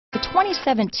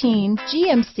2017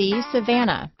 GMC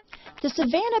Savana. The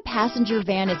Savana passenger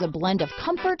van is a blend of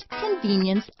comfort,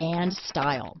 convenience, and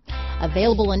style.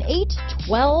 Available in 8,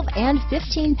 12, and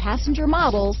 15 passenger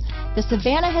models, the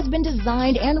Savana has been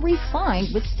designed and refined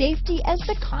with safety as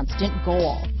the constant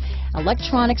goal.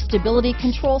 Electronic stability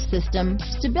control system,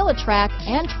 StabiliTrak,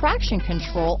 and traction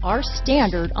control are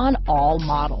standard on all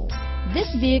models.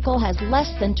 This vehicle has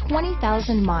less than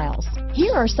 20,000 miles.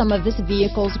 Here are some of this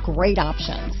vehicle's great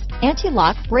options: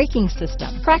 anti-lock braking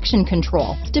system, traction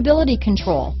control, stability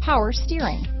control, power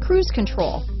steering, cruise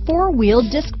control, 4-wheel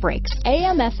disc brakes,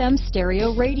 AM/FM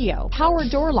stereo radio, power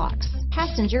door locks,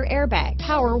 passenger airbag,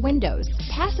 power windows,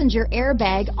 passenger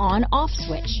airbag on/off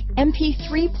switch,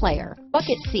 MP3 player,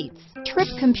 bucket seats, trip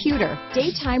computer,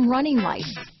 daytime running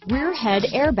lights, rear head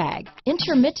airbag,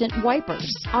 intermittent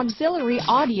wipers, auxiliary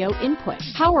audio input,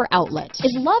 power outlet.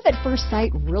 Is love at first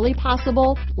sight really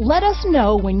possible? Let us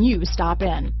know when you stop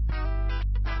in.